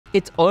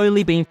It's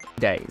only been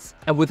days,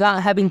 and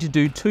without having to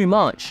do too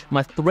much,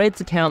 my Threads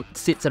account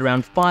sits at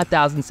around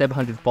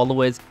 5,700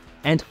 followers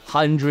and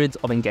hundreds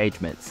of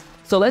engagements.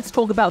 So let's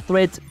talk about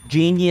Threads'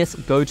 genius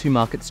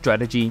go-to-market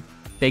strategy,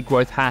 their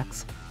growth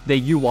hacks, their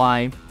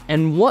UI,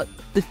 and what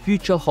the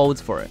future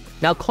holds for it.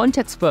 Now,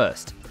 context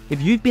first. If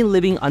you've been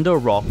living under a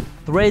rock,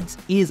 Threads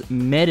is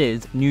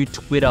Meta's new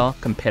Twitter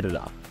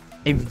competitor.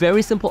 A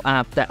very simple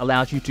app that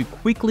allows you to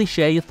quickly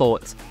share your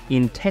thoughts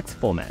in text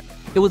format.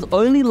 It was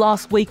only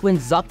last week when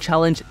Zuck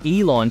challenged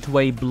Elon to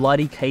a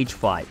bloody cage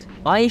fight.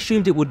 I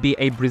assumed it would be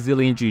a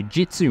Brazilian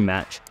Jiu-Jitsu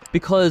match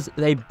because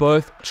they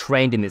both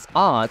trained in this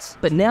art,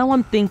 but now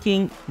I'm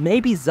thinking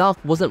maybe Zuck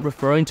wasn't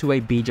referring to a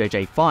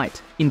BJJ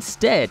fight.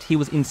 Instead, he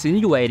was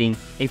insinuating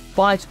a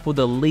fight for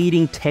the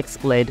leading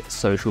text-led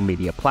social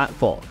media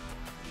platform.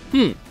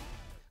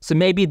 So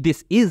maybe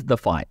this is the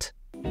fight.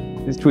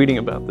 He's tweeting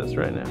about this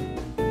right now.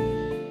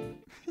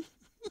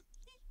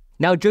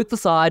 Now, jokes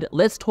aside,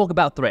 let's talk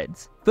about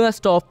Threads.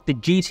 First off, the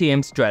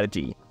GTM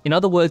strategy, in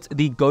other words,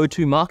 the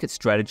go-to-market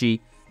strategy,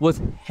 was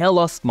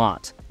hella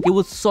smart. It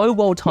was so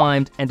well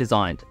timed and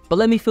designed. But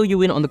let me fill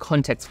you in on the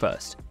context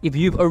first. If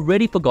you've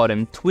already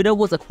forgotten, Twitter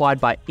was acquired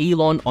by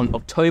Elon on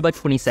October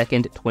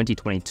 22nd,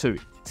 2022.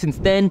 Since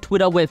then,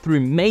 Twitter went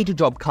through major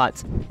job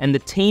cuts and the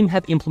team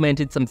have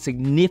implemented some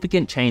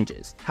significant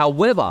changes.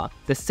 However,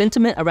 the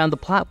sentiment around the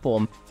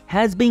platform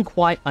has been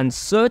quite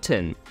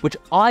uncertain, which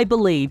I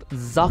believe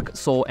Zuck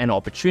saw an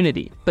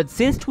opportunity. But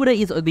since Twitter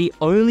is the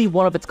only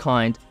one of its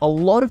kind, a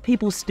lot of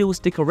people still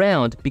stick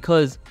around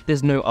because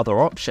there's no other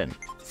option.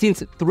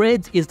 Since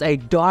Threads is a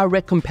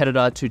direct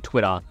competitor to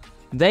Twitter,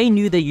 they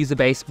knew their user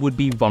base would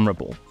be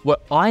vulnerable.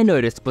 What I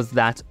noticed was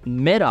that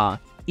Meta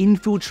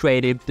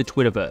infiltrated the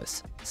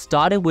Twitterverse,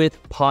 starting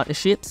with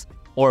partnerships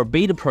or a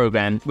beta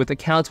program with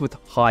accounts with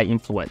high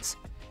influence.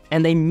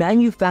 And they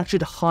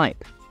manufactured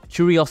hype,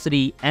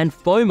 curiosity, and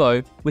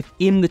FOMO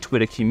within the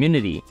Twitter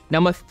community. Now,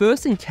 my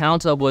first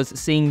encounter was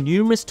seeing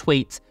numerous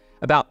tweets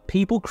about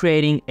people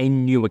creating a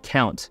new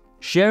account,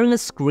 sharing a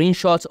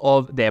screenshot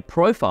of their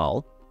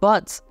profile,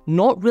 but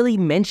not really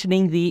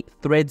mentioning the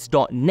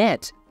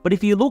threads.net. But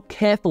if you look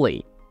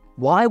carefully,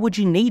 why would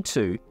you need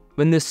to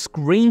when the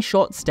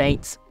screenshot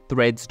states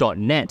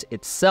threads.net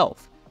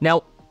itself?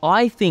 Now,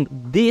 I think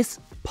this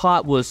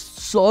part was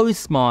so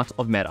smart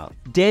of Meta.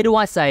 Dare do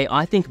I say,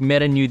 I think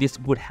Meta knew this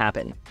would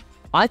happen.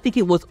 I think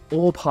it was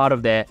all part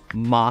of their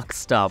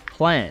Markstar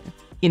plan,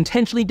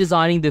 intentionally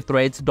designing the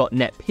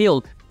threads.net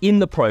pill in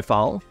the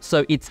profile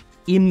so it's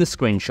in the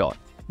screenshot,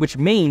 which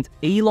means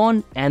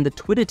Elon and the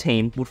Twitter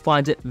team would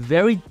find it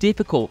very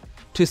difficult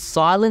to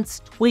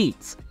silence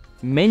tweets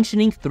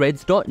mentioning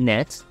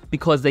threads.net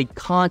because they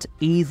can't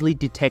easily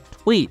detect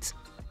tweets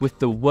with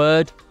the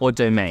word or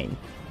domain.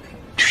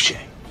 Touché.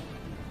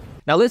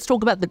 Now let's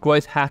talk about the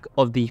growth hack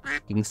of the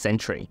f***ing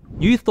century.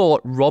 You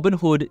thought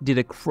Robinhood did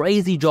a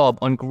crazy job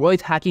on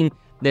growth hacking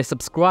their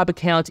subscriber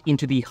count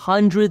into the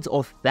hundreds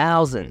of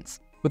thousands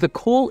with a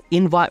cool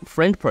invite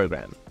friend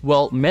program.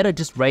 Well, Meta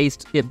just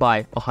raised it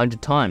by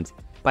 100 times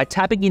by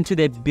tapping into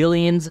their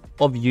billions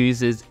of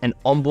users and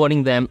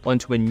onboarding them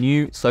onto a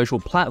new social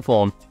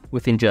platform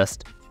within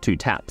just 2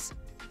 taps.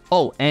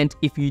 Oh, and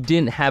if you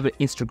didn't have an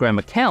Instagram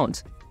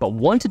account but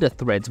wanted a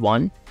Threads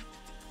one,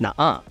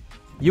 nah-uh.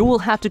 You will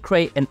have to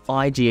create an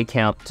IG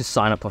account to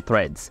sign up for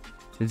Threads.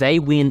 They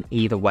win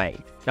either way.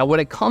 Now, when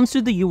it comes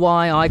to the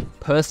UI, I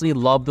personally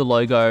love the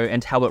logo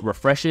and how it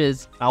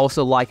refreshes. I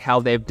also like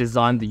how they've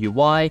designed the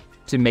UI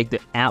to make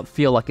the app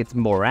feel like it's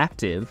more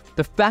active.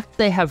 The fact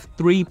they have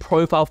 3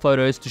 profile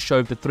photos to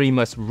show the 3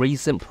 most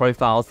recent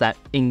profiles that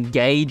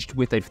engaged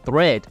with a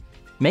thread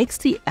makes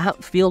the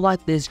app feel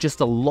like there's just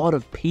a lot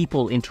of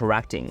people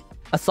interacting.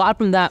 Aside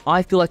from that,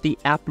 I feel like the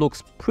app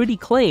looks pretty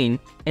clean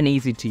and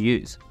easy to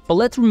use. But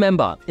let's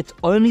remember, it's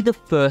only the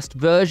first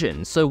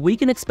version, so we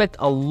can expect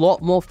a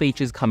lot more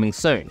features coming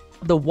soon.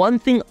 The one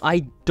thing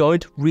I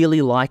don't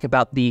really like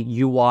about the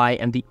UI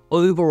and the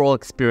overall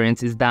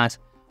experience is that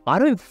I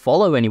don't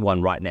follow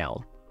anyone right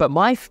now, but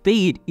my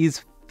feed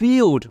is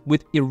filled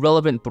with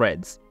irrelevant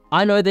threads.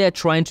 I know they are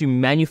trying to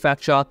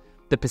manufacture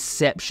the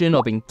perception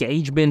of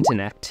engagement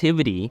and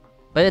activity,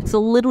 but it's a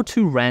little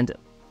too random.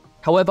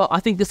 However, I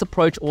think this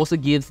approach also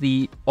gives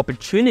the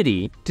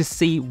opportunity to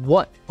see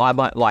what I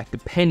might like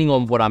depending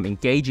on what I'm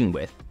engaging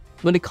with.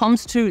 When it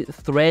comes to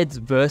Threads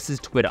versus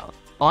Twitter,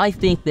 I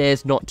think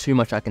there's not too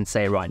much I can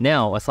say right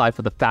now aside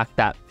from the fact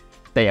that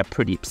they are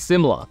pretty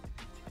similar.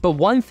 But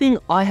one thing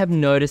I have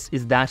noticed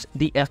is that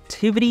the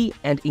activity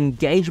and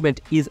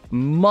engagement is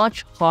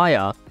much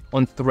higher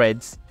on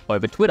Threads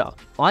over Twitter.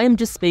 I am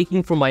just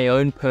speaking from my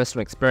own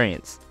personal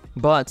experience,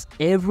 but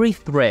every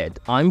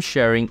thread I'm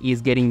sharing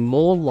is getting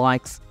more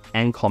likes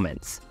and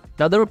comments.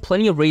 Now, there are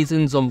plenty of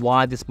reasons on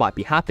why this might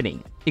be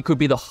happening. It could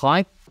be the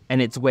hype,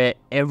 and it's where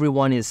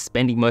everyone is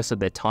spending most of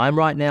their time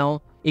right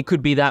now. It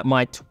could be that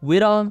my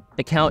Twitter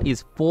account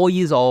is 4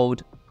 years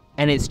old,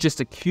 and it's just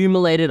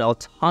accumulated a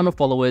ton of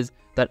followers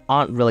that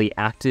aren't really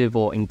active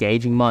or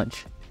engaging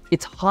much.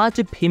 It's hard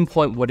to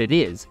pinpoint what it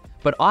is,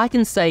 But I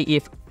can say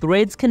if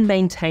Threads can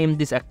maintain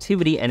this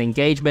activity and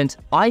engagement,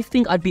 I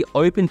think I'd be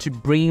open to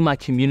bringing my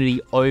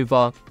community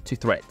over to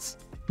Threads.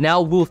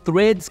 Now, will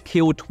Threads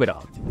kill Twitter?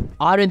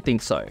 I don't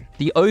think so.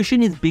 The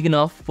ocean is big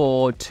enough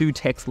for two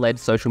text-led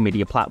social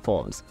media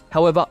platforms.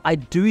 However, I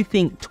do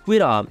think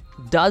Twitter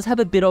does have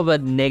a bit of a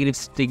negative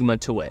stigma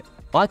to it.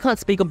 I can't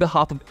speak on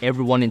behalf of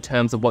everyone in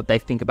terms of what they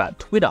think about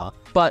Twitter,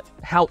 but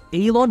how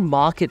Elon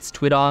markets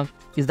Twitter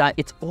is that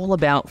it's all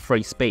about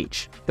free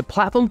speech. The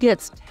platform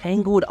gets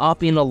tangled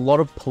up in a lot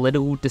of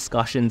political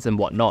discussions and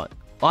whatnot.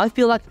 I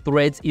feel like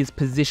Threads is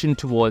positioned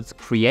towards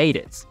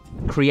creators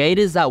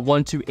that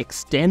want to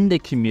extend their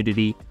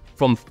community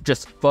from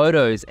just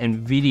photos and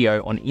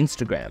video on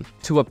Instagram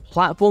to a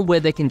platform where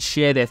they can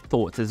share their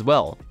thoughts as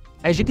well.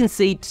 As you can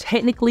see,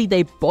 technically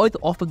they both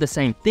offer the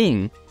same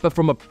thing, but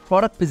from a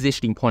product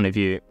positioning point of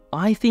view,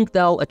 I think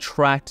they'll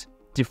attract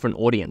different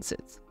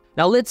audiences.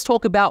 Now let's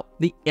talk about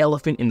the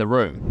elephant in the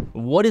room.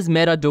 What is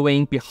Meta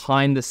doing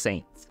behind the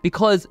scenes?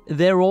 Because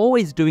they're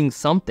always doing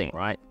something,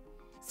 right?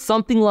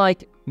 Something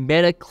like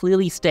Meta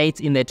clearly states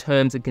in their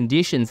terms and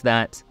conditions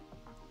that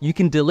you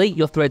can delete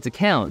your Threads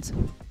account,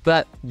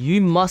 but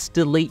you must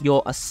delete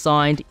your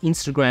assigned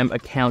Instagram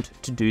account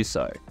to do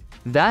so.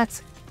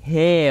 That's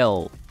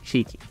hell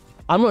cheeky.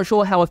 I'm not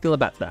sure how I feel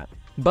about that.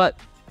 But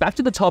back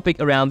to the topic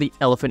around the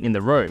elephant in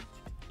the room.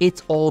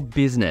 It's all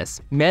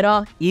business.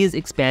 Meta is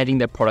expanding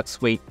their product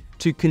suite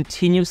to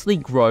continuously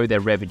grow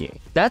their revenue.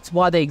 That's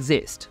why they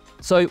exist.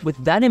 So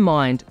with that in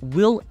mind,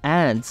 will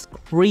ads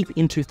creep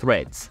into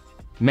Threads?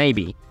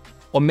 Maybe.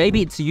 Or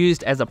maybe it's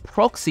used as a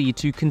proxy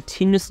to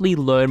continuously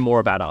learn more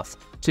about us,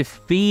 to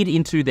feed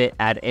into their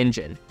ad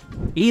engine.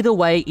 Either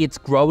way, it's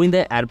growing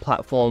their ad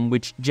platform,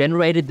 which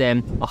generated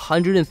them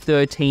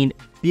 $113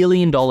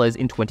 billion in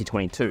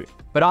 2022.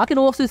 But I can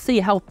also see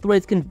how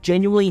Threads can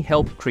genuinely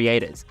help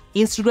creators.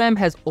 Instagram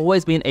has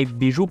always been a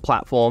visual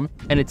platform,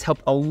 and it's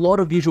helped a lot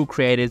of visual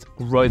creators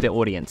grow their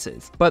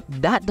audiences. But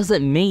that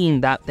doesn't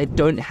mean that they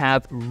don't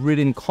have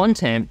written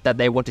content that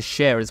they want to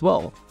share as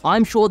well.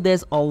 I'm sure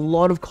there's a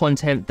lot of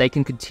content they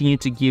can continue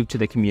to give to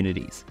their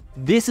communities.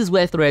 This is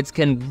where Threads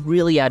can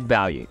really add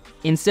value.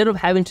 Instead of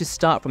having to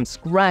start from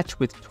scratch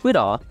with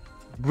Twitter,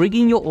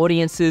 bringing your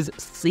audiences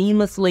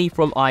seamlessly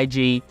from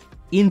IG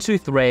into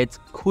Threads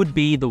could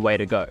be the way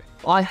to go.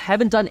 I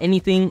haven't done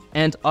anything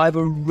and I've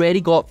already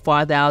got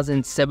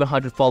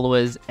 5,700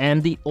 followers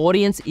and the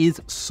audience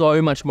is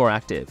so much more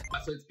active.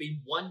 So it's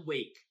been 1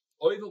 week,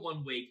 over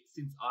 1 week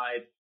since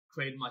I've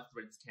created my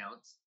Threads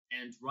account.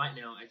 And right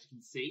now, as you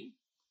can see,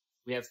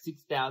 we have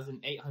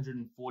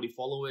 6,840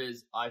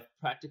 followers. I've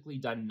practically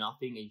done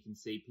nothing and you can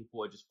see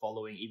people are just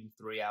following even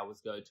 3 hours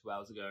ago, 2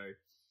 hours ago.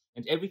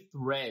 And every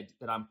thread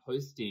that I'm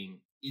posting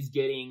is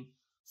getting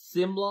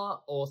similar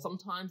or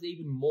sometimes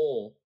even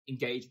more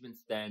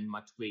engagements than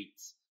my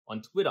tweets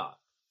on Twitter.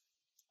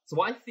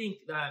 So I think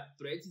that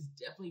Threads is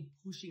definitely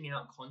pushing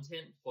out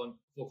content for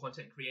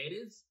content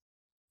creators,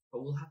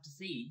 but we'll have to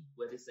see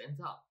where this ends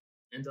up.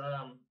 And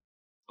I'm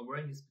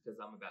wearing this because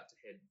I'm about to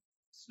head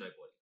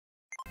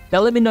snowboarding. Now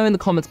let me know in the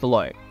comments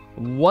below,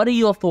 what are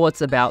your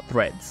thoughts about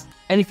Threads?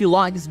 And if you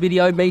like this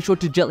video, make sure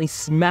to gently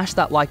smash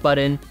that like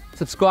button,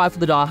 subscribe for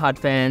the diehard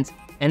fans,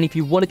 and if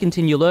you want to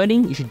continue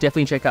learning, you should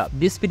definitely check out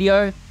this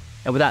video.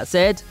 And with that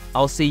said,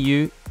 I'll see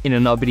you in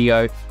another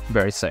video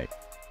very soon.